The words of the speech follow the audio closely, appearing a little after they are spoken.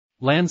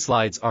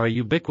Landslides are a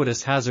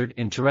ubiquitous hazard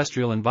in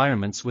terrestrial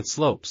environments with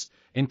slopes,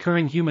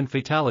 incurring human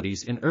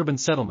fatalities in urban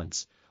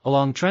settlements,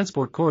 along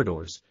transport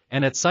corridors,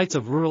 and at sites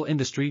of rural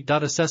industry.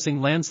 Assessing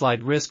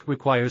landslide risk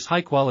requires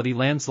high-quality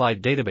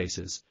landslide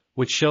databases,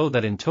 which show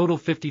that in total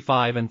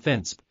 55 and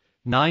FINSP,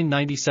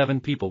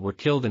 997 people were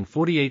killed in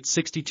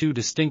 4862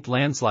 distinct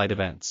landslide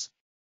events.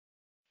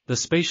 The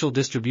spatial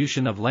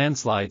distribution of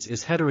landslides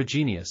is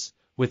heterogeneous,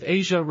 with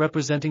Asia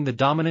representing the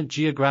dominant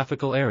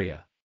geographical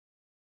area.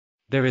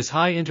 There is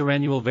high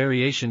interannual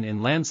variation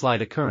in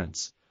landslide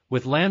occurrence,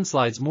 with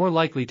landslides more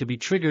likely to be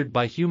triggered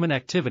by human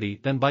activity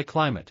than by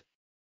climate.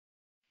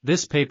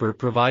 This paper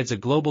provides a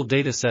global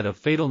dataset of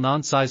fatal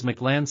non-seismic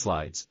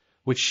landslides,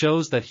 which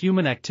shows that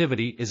human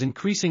activity is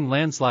increasing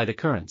landslide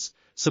occurrence,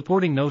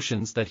 supporting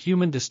notions that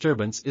human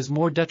disturbance is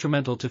more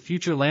detrimental to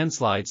future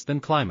landslides than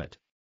climate.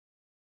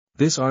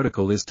 This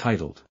article is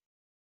titled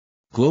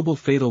Global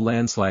Fatal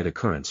Landslide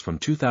Occurrence from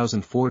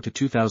 2004 to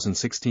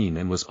 2016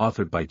 and was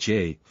authored by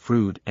J.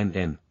 Froude and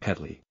N.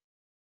 Petley.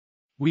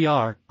 We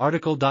are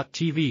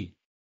article.tv.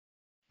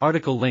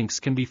 Article links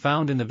can be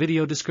found in the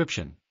video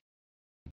description.